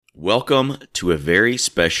Welcome to a very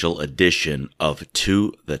special edition of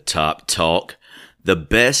To the Top Talk, the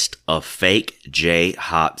best of Fake J.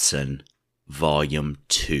 Hopson, Volume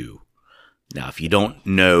 2. Now, if you don't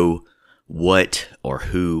know what or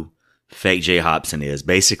who Fake J. Hopson is,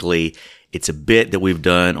 basically, it's a bit that we've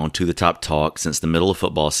done on To the Top Talk since the middle of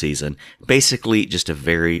football season. Basically, just a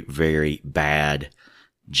very, very bad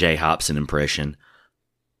J. Hopson impression,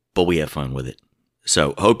 but we have fun with it.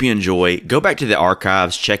 So, hope you enjoy. Go back to the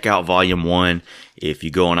archives. Check out Volume 1. If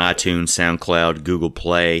you go on iTunes, SoundCloud, Google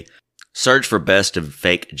Play, search for Best of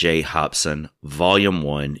Fake J. Hopson, Volume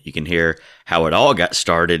 1. You can hear how it all got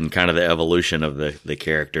started and kind of the evolution of the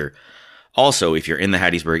character. Also, if you're in the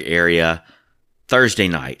Hattiesburg area, Thursday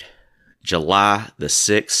night, July the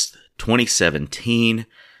 6th, 2017,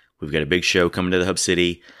 we've got a big show coming to the Hub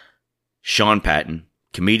City. Sean Patton,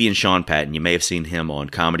 comedian Sean Patton. You may have seen him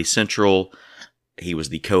on Comedy Central. He was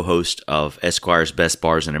the co-host of Esquire's Best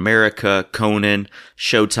Bars in America, Conan,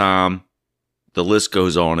 Showtime. The list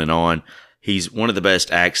goes on and on. He's one of the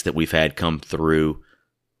best acts that we've had come through.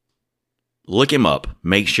 Look him up.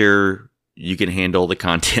 Make sure you can handle the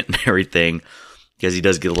content and everything, because he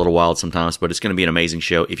does get a little wild sometimes, but it's going to be an amazing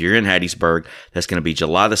show. If you're in Hattiesburg, that's going to be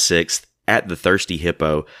July the 6th at the Thirsty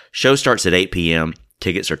Hippo. Show starts at 8 p.m.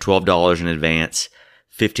 Tickets are $12 in advance.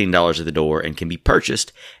 $15 at the door, and can be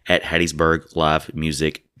purchased at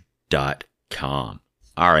HattiesburgLiveMusic.com.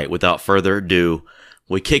 All right, without further ado,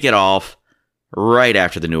 we kick it off right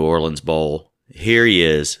after the New Orleans Bowl. Here he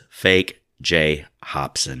is, Fake J.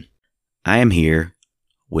 Hopson. I am here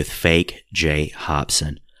with Fake J.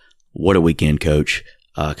 Hopson. What a weekend, Coach.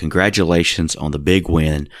 Congratulations on the big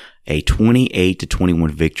win, a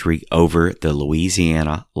 28-21 victory over the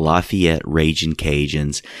Louisiana Lafayette Ragin'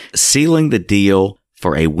 Cajuns, sealing the deal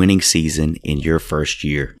for a winning season in your first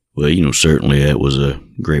year. Well, certainly that was a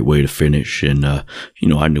great way to finish. And, I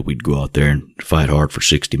knew we'd go out there and fight hard for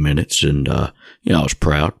 60 minutes. And, I was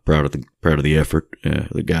proud of the effort,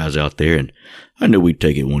 the guys out there. And I knew we'd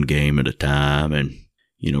take it one game at a time. And,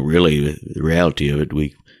 really the reality of it,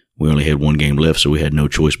 we only had one game left, so we had no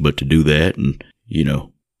choice but to do that. And,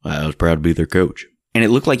 I was proud to be their coach. And it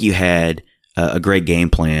looked like you had a great game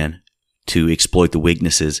plan to exploit the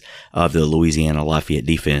weaknesses of the Louisiana Lafayette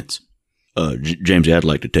defense. James, I'd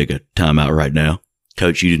like to take a timeout right now.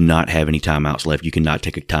 Coach, you do not have any timeouts left. You cannot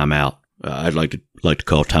take a timeout. I'd like to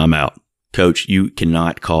call timeout. Coach, you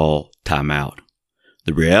cannot call timeout.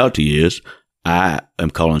 The reality is, I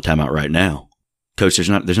am calling timeout right now. Coach, there's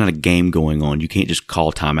not a game going on. You can't just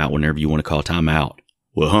call timeout whenever you want to call timeout.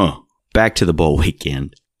 Well, Back to the bowl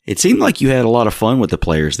weekend. It seemed like you had a lot of fun with the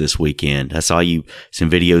players this weekend. I saw some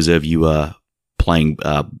videos of you playing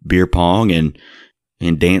beer pong and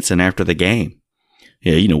dancing after the game.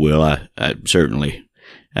 Yeah, I certainly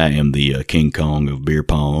am the King Kong of beer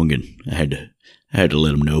pong, and I had to let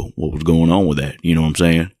them know what was going on with that. You know what I'm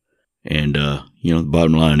saying? And the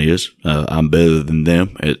bottom line is, I'm better than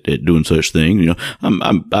them at doing such things.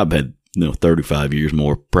 I've had 35 years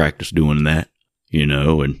more practice doing that.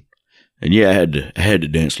 And yeah, I had to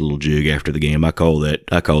dance a little jig after the game. I call that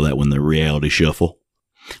one the reality shuffle.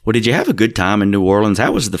 Well, did you have a good time in New Orleans?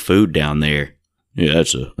 How was the food down there? Yeah,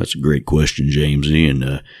 that's a great question, Jamesy. And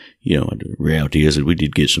the reality is that we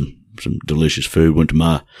did get some delicious food. Went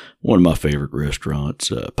to one of my favorite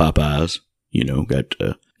restaurants, Popeyes. Got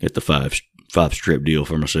the five strip deal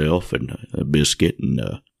for myself and a biscuit.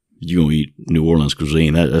 And you gonna eat New Orleans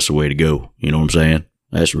cuisine? That's the way to go. You know what I'm saying?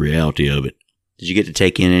 That's the reality of it. Did you get to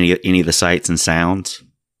take in any of the sights and sounds?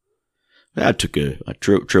 I took a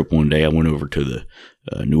trip one day. I went over to the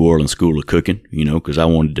New Orleans School of Cooking, because I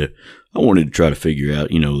wanted to try to figure out,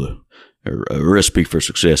 a recipe for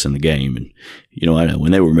success in the game. And, I know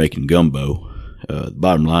when they were making gumbo, the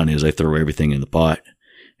bottom line is they throw everything in the pot.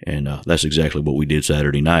 And that's exactly what we did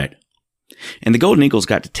Saturday night. And the Golden Eagles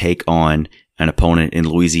got to take on an opponent in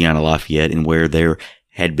Louisiana Lafayette, and where there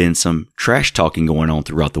had been some trash talking going on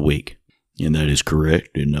throughout the week. And that is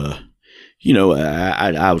correct. And, I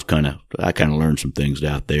kind of learned some things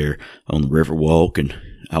out there on the river walk. And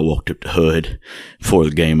I walked up to Hud before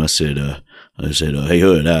the game. I said, hey,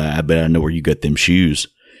 Hud, I bet I know where you got them shoes.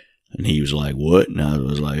 And he was like, what? And I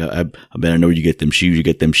was like, I bet I know where you get them shoes. You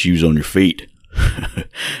get them shoes on your feet. And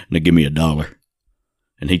they give me $1.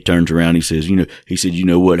 And he turns around. He says, you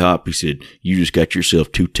know what, Hop? He said, you just got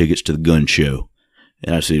yourself 2 tickets to the gun show.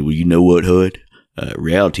 And I said, well, you know what, Hud?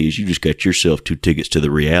 Reality is you just got yourself 2 tickets to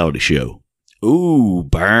the reality show. Ooh,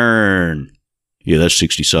 burn. Yeah, that's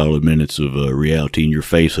 60 solid minutes of reality in your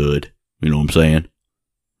face, Hud. You know what I'm saying?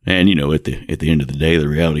 And, at the end of the day, the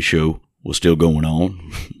reality show was still going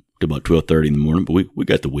on to about 12:30 in the morning, but we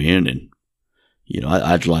got the win. And,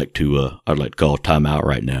 I'd like to call a timeout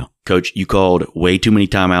right now. Coach, you called way too many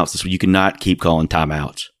timeouts this week. You cannot keep calling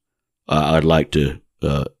timeouts. I'd like to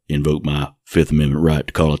invoke my Fifth Amendment right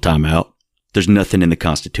to call a timeout. There's nothing in the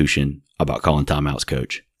Constitution about calling timeouts,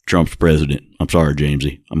 Coach. Trump's president. I'm sorry,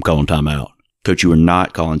 Jamesy. I'm calling timeout. Coach, you are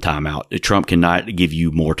not calling timeout. Trump cannot give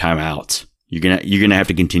you more timeouts. You're gonna have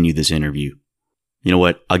to continue this interview. You know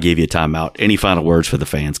what? I'll give you a timeout. Any final words for the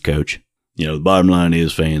fans, Coach? The bottom line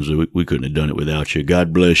is, fans, we couldn't have done it without you.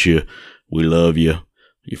 God bless you. We love you.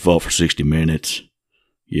 You fought for 60 minutes.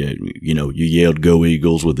 Yeah, you yelled "Go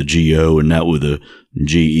Eagles" with a G-O and not with a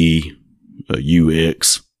G-E, a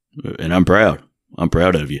U-X. And I'm proud. I'm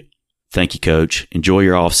proud of you. Thank you, Coach. Enjoy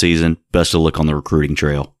your off season. Best of luck on the recruiting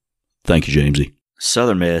trail. Thank you, Jamesy.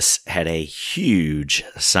 Southern Miss had a huge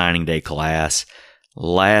signing day class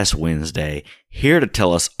last Wednesday. Here to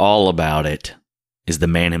tell us all about it is the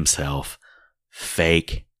man himself,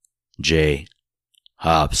 Fake J.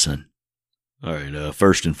 Hopson. All right,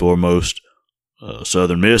 first and foremost,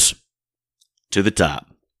 Southern Miss, to the top.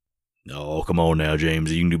 Oh, come on now,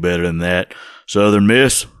 James. You can do better than that. Southern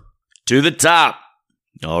Miss, to the top.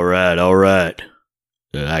 All right.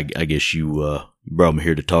 I guess you brought me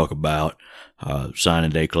here to talk about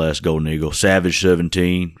signing day class Golden Eagle. Savage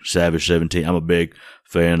 17. I'm a big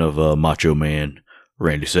fan of Macho Man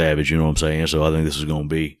Randy Savage, you know what I'm saying? So I think this is going to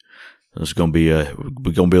be we're going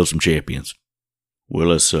to build some champions. Well,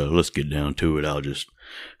 let's get down to it. I'll just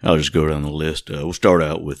go down the list. We'll start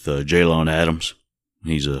out with Jalon Adams.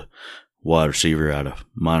 He's a wide receiver out of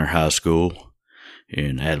Minor High School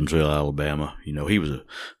in Adamsville, Alabama. He was a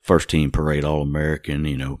first-team parade All-American,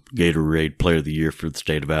 Gatorade Player of the Year for the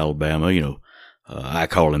state of Alabama. I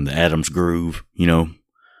call him the Adams Groove,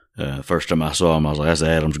 First time I saw him, I was like, that's the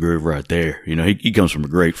Adams Groove right there. He comes from a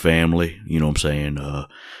great family, you know what I'm saying?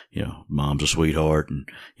 Mom's a sweetheart, and,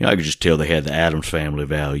 I could just tell they had the Adams family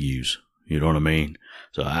values, you know what I mean?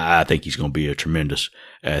 So I think he's going to be a tremendous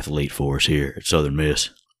athlete for us here at Southern Miss.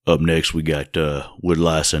 Up next, we got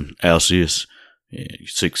Woodlyson Alcius,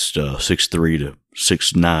 6'3" to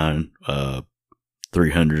 6'9",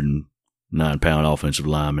 309-pound offensive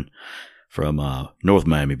lineman from North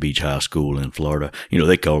Miami Beach High School in Florida.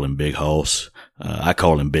 They call him Big Hoss. I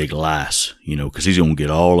call him Big Lice, because he's going to get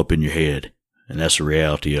all up in your head, and that's the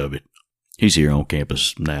reality of it. He's here on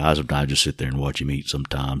campus now. I just sit there and watch him eat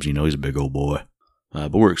sometimes. He's a big old boy.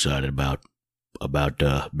 But we're excited about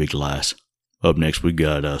Big Lice. Up next, we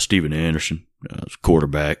got Steven Anderson,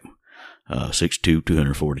 quarterback, 6'2",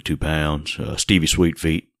 242 pounds. Stevie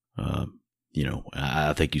Sweetfeet.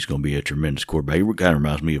 I think he's going to be a tremendous quarterback. He kind of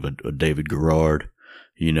reminds me of a David Garrard.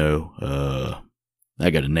 I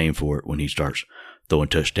got a name for it when he starts throwing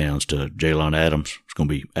touchdowns to Jalon Adams. It's going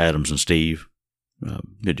to be Adams and Steve.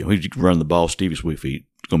 He's running the ball. Stevie Sweetfeet.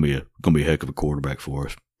 It's going to be a heck of a quarterback for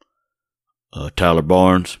us. Tyler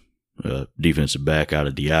Barnes, defensive back out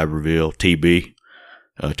of D'Iberville, TB,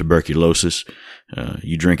 tuberculosis.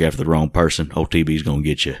 You drink after the wrong person, old TB's going to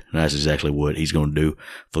get you. And that's exactly what he's going to do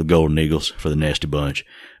for the Golden Eagles, for the Nasty Bunch.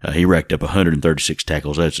 He racked up 136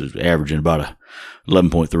 tackles. That's averaging about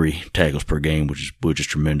 11.3 tackles per game, which is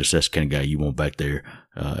tremendous. That's the kind of guy you want back there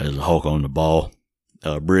as a hawk on the ball.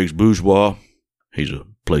 Briggs Bourgeois, he's a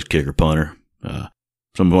place kicker punter.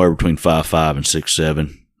 Somewhere between 5'5" and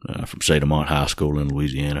 6'7", from Sademont High School in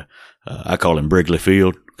Louisiana. I call him Brigley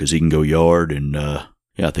Field because he can go yard, and I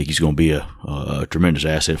think he's going to be a tremendous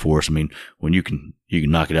asset for us. I mean, when you can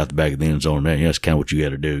knock it out the back of the end zone, man, that's kind of what you got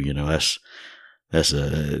to do. That's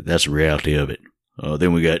the reality of it.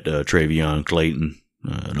 Then we got Travion Clayton,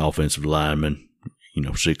 an offensive lineman,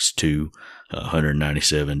 6'2",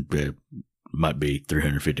 197, might be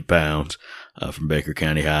 350 pounds, from Baker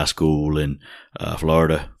County High School in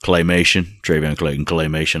Florida. Claymation, Travion Clayton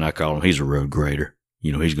Claymation, I call him. He's a road grader.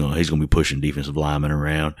 He's gonna be pushing defensive linemen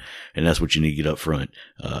around, and that's what you need to get up front.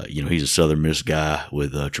 He's a Southern Miss guy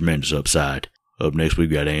with a tremendous upside. Up next,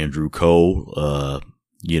 we've got Andrew Cole,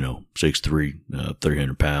 6'3",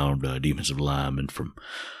 300-pound defensive lineman from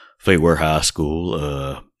Fayetteville High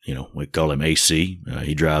School. We call him AC.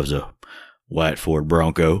 He drives a white Ford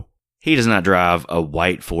Bronco. He does not drive a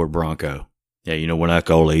white Ford Bronco. Yeah, when I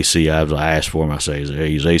call AC, I ask for him. I say,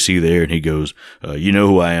 "Hey, is AC there?" And he goes, "You know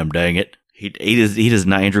who I am, dang it." He does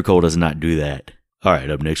not. Andrew Cole does not do that. All right,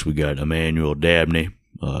 up next we got Emmanuel Dabney,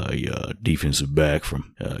 a defensive back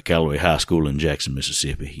from Callaway High School in Jackson,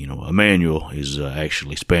 Mississippi. Emmanuel is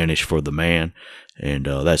actually Spanish for the man, and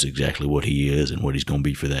that's exactly what he is and what he's going to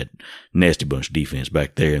be for that Nasty Bunch defense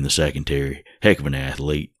back there in the secondary. Heck of an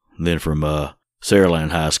athlete. And then from Saraland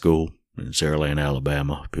High School in Saraland,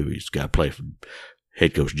 Alabama, he's got to play for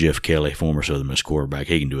head coach Jeff Kelly, former Southern Miss quarterback.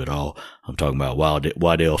 He can do it all. I'm talking about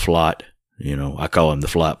Wydell Flott. I call him the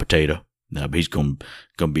Flott Potato. Now, he's going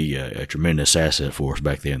to be a tremendous asset for us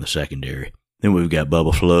back there in the secondary. Then we've got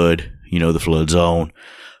Bubba Flood, the Flood zone.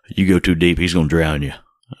 You go too deep, he's going to drown you.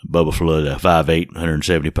 Bubba Flood, 5'8",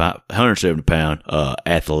 170 pound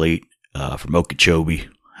athlete from Okeechobee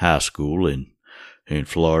High School in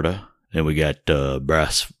Florida. Then we got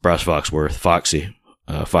Bryce Foxworth, Foxy.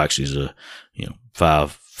 Foxy's a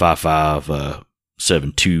 5'5",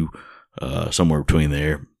 7'2", somewhere between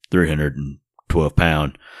there, 312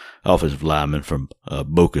 pound offensive lineman from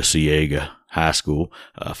Boca Ciega High School.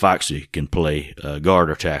 Foxy can play guard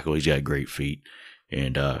or tackle. He's got great feet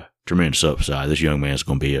and tremendous upside. This young man's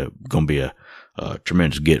going to be a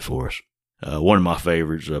tremendous get for us. One of my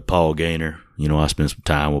favorites, Paul Gaynor. I spent some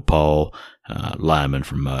time with Paul, lineman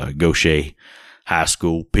from Gaucher High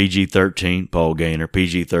School, PG-13. Paul Gaynor,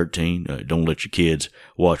 PG-13. Don't let your kids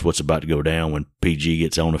watch what's about to go down when PG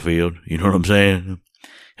gets on the field. You know what I'm saying?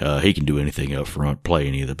 He can do anything up front, play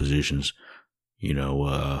any of the positions.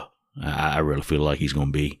 I really feel like he's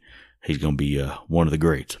going to be one of the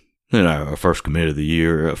greats. Then our first commit of the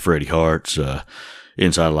year, Freddie Hart's,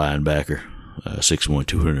 inside linebacker, 6'1",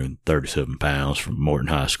 237 pounds from Morton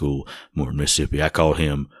High School, Morton, Mississippi. I call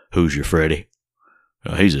him Hoosier Freddie.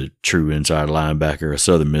 He's a true inside linebacker, a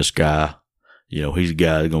Southern Miss guy. He's a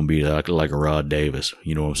guy that's going to be like a Rod Davis.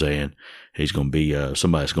 You know what I'm saying? He's going to be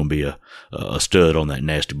somebody's going to be a stud on that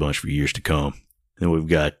nasty bunch for years to come. Then we've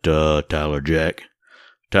got Tyler Jack.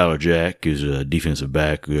 Tyler Jack is a defensive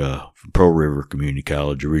back from Pearl River Community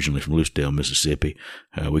College, originally from Lucedale, Mississippi.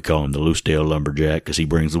 We call him the Lucedale Lumberjack because he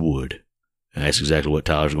brings the wood. And that's exactly what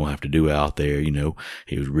Tyler's going to have to do out there.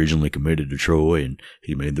 He was originally committed to Troy, and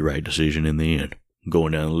he made the right decision in the end.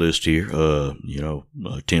 Going down the list here,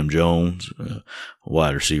 Tim Jones,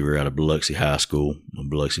 wide receiver out of Biloxi High School,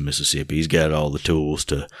 Biloxi, Mississippi. He's got all the tools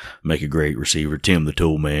to make a great receiver. Tim the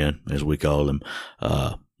Tool Man, as we call him.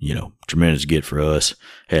 Tremendous get for us.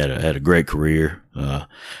 Had a great career,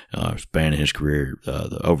 spanning his career,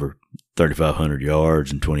 over 3,500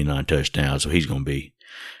 yards and 29 touchdowns. So he's going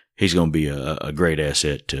to be a great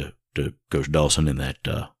asset to Coach Dawson in that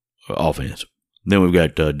offense. Then we've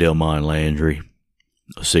got Delmon Landry,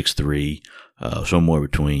 6'3", somewhere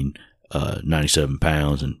between 97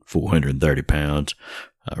 pounds and 430 pounds,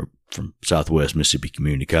 from Southwest Mississippi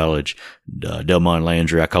Community College. Delmon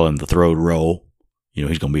Landry, I call him the throw to roll.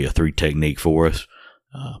 He's going to be a 3 technique for us.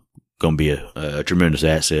 Going to be a tremendous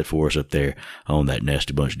asset for us up there on that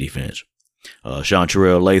nasty bunch defense.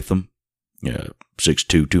 Chantrell Latham,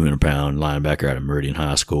 6'2", 200 pound linebacker out of Meridian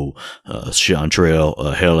High School. Chantrell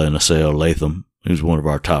Hella in a Cell Latham, who's one of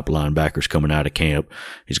our top linebackers coming out of camp.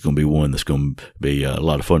 He's going to be one that's going to be a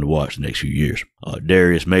lot of fun to watch the next few years.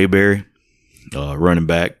 Darius Mayberry, running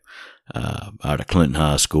back, out of Clinton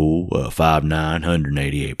High School, 5'9",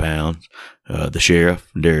 188 pounds. The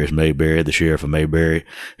sheriff, Darius Mayberry, the sheriff of Mayberry,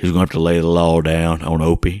 he's going to have to lay the law down on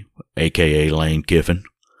Opie, a.k.a. Lane Kiffin.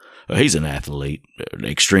 He's an athlete, an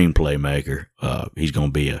extreme playmaker. He's going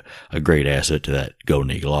to be a great asset to that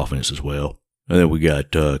Golden Eagle offense as well. And then we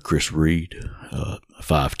got Chris Reed,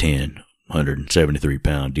 5'10", 173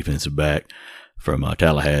 pound defensive back from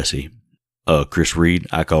Tallahassee. Chris Reed,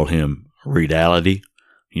 I call him Reedality.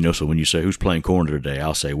 So when you say who's playing corner today,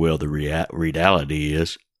 I'll say, well, the Reedality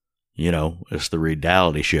is, it's the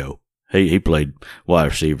Reedality show. He played wide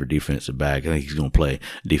receiver, defensive back. I think he's going to play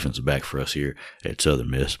defensive back for us here at Southern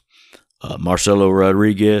Miss. Marcelo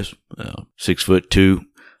Rodriguez, 6'2",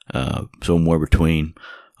 somewhere between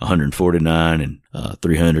 149 and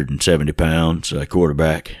 370 pounds,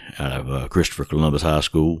 quarterback out of Christopher Columbus High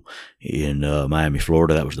School in Miami,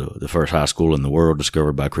 Florida. That was the first high school in the world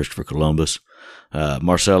discovered by Christopher Columbus.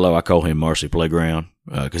 Marcelo, I call him Marcy Playground,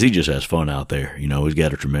 because he just has fun out there. He's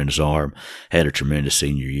got a tremendous arm, had a tremendous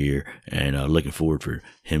senior year, and looking forward for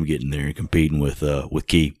him getting there and competing with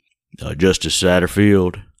Key. Justice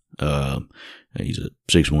Satterfield, he's a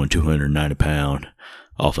 6'1", 290 pound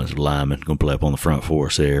offensive lineman, going to play up on the front for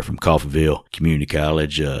us there from Coffeyville Community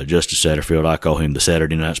College. Justice Satterfield, I call him the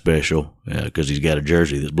Saturday Night Special, because he's got a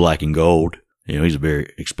jersey that's black and gold. He's a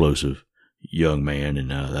very explosive young man,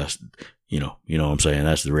 and that's, you know what I'm saying?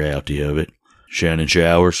 That's the reality of it. Shannon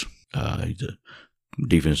Showers, he's a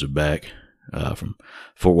defensive back from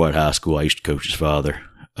Fort White High School. I used to coach his father.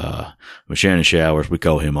 But Shannon Showers, we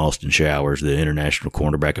call him Austin Showers, the international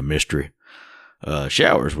cornerback of mystery.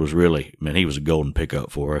 Showers was really, he was a golden pickup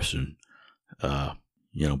for us. And,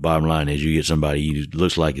 bottom line is you get somebody who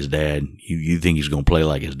looks like his dad. You think he's going to play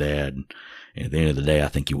like his dad. And at the end of the day, I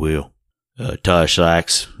think he will. Tosh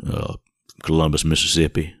Sykes, Columbus,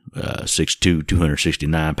 Mississippi, 6'2",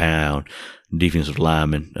 269-pound defensive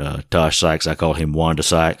lineman. Tosh Sykes, I call him Wanda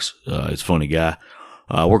Sykes. He's a funny guy.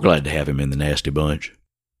 We're glad to have him in the nasty bunch.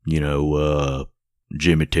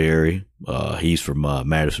 Jimmy Terry, he's from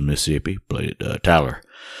Madison, Mississippi, played at Tyler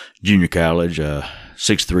Junior College,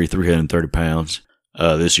 6'3", 330 pounds.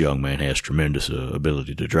 This young man has tremendous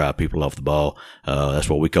ability to drive people off the ball. That's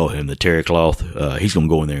what we call him, the Terry Cloth. He's going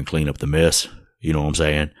to go in there and clean up the mess. You know what I'm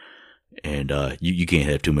saying? And you can't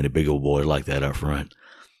have too many big old boys like that up front.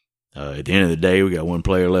 At the end of the day, we got one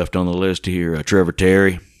player left on the list here, Trevor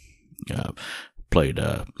Terry. Played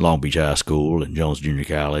Long Beach High School and Jones Junior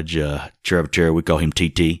College. Trevor Terry, we call him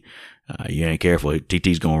TT. You ain't careful,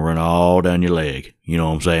 TT's going to run all down your leg. You know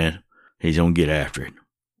what I'm saying? He's going to get after it.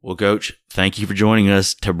 Well, Coach, thank you for joining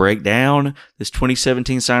us to break down this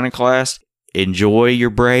 2017 signing class. Enjoy your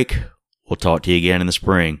break. We'll talk to you again in the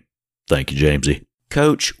spring. Thank you, Jamesy.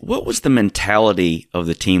 Coach, what was the mentality of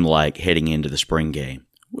the team like heading into the spring game?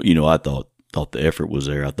 Well, I thought the effort was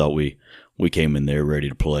there. I thought we came in there ready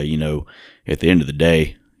to play. At the end of the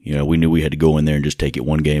day, we knew we had to go in there and just take it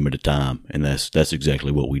one game at a time, and that's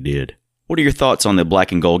exactly what we did. What are your thoughts on the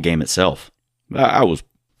black and gold game itself? I was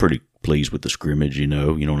pretty pleased with the scrimmage, you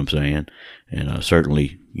know what I'm saying? And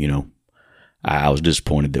certainly, I was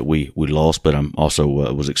disappointed that we lost, but I'm also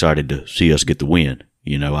was excited to see us get the win.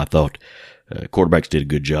 I thought quarterbacks did a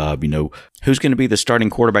good job. Who's going to be the starting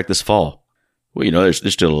quarterback this fall? Well,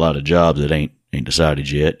 there's still a lot of jobs that ain't decided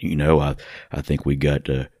yet. I think we got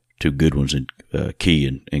two good ones in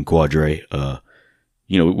Key and Quadre.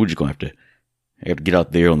 We're just gonna have to get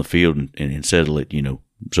out there on the field and settle it.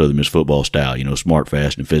 Southern Miss football style. Smart,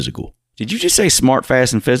 fast, and physical. Did you just say smart,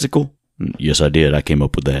 fast, and physical? Yes, I did. I came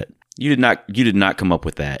up with that. You did not come up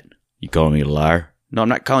with that. You calling me a liar? No, I'm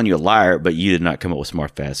not calling you a liar, but you did not come up with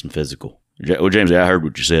smart, fast, and physical. Well, James, I heard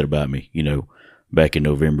what you said about me. Back in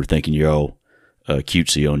November, thinking you're all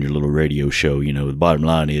cutesy on your little radio show. The bottom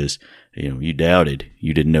line is, you doubted.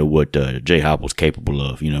 You didn't know what J-Hop was capable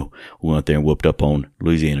of. We went there and whooped up on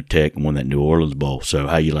Louisiana Tech and won that New Orleans Bowl. So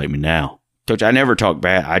how you like me now? Coach, I never talked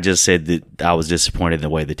bad. I just said that I was disappointed in the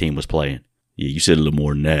way the team was playing. Yeah, you said a little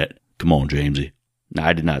more than that. Come on, Jamesy. No,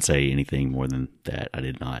 I did not say anything more than that. I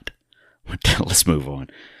did not. Let's move on.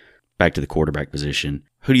 Back to the quarterback position.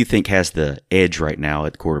 Who do you think has the edge right now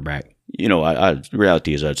at the quarterback? The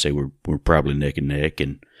reality is I'd say we're probably neck and neck.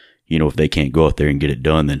 And, if they can't go out there and get it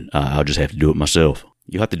done, then I'll just have to do it myself.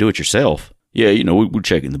 You'll have to do it yourself? Yeah, we're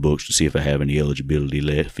checking the books to see if I have any eligibility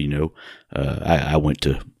left. I went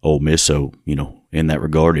to Ole Miss, so, in that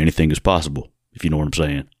regard, anything is possible, if you know what I'm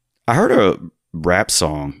saying. I heard a rap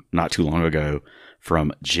song not too long ago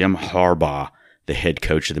from Jim Harbaugh, the head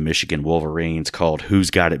coach of the Michigan Wolverines, called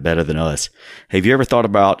Who's Got It Better Than Us? Have you ever thought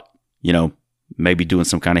about, maybe doing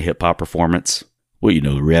some kind of hip-hop performance? Well,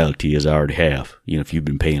 the reality is I already have. If you've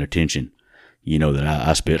been paying attention, that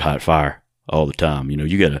I spit hot fire all the time.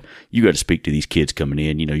 You gotta speak to these kids coming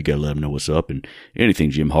in. You gotta let them know what's up, and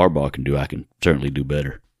anything Jim Harbaugh can do, I can certainly do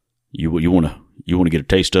better. You wanna get a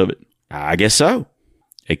taste of it? I guess so.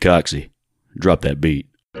 Hey, Coxie, drop that beat.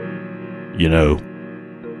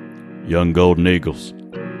 Young Golden Eagles.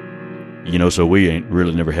 So we ain't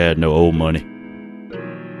really never had no old money.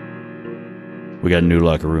 We got a new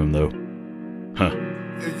locker room though. Huh.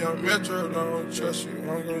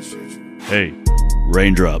 Hey,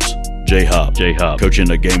 Raindrops. J-Hop. Coaching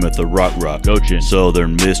the game at the Rock. Coaching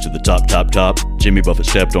Southern Miss to the top. Jimmy Buffett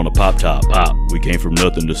stepped on a pop. We came from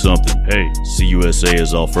nothing to something. Hey, CUSA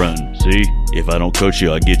is all frontin'. See? If I don't coach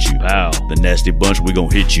you, I get you. Pow. The nasty bunch, we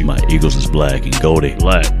gon' hit you. My Eagles is black and goldy.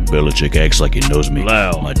 Black. Belichick acts like he knows me.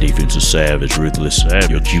 Loud. My defense is savage, ruthless. Savage.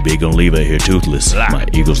 Your QB gon' leave out here toothless. Black. My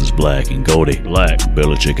Eagles is black and goldy. Black.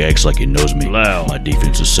 Belichick acts like he knows me. Loud. My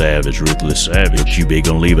defense is savage, ruthless. Savage. Your QB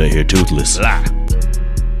gon' leave out here toothless. Black.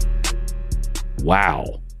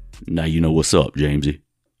 Wow. Now you know what's up, Jamesy.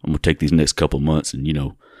 I'm going to take these next couple months and,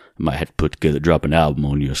 I might have to drop an album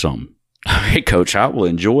on you or something. All right, Coach, I will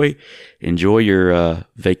enjoy your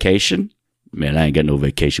vacation. Man, I ain't got no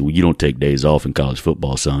vacation. Well, you don't take days off in college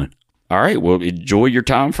football, son. All right, well, enjoy your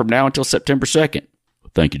time from now until September 2nd.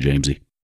 Thank you, Jamesy.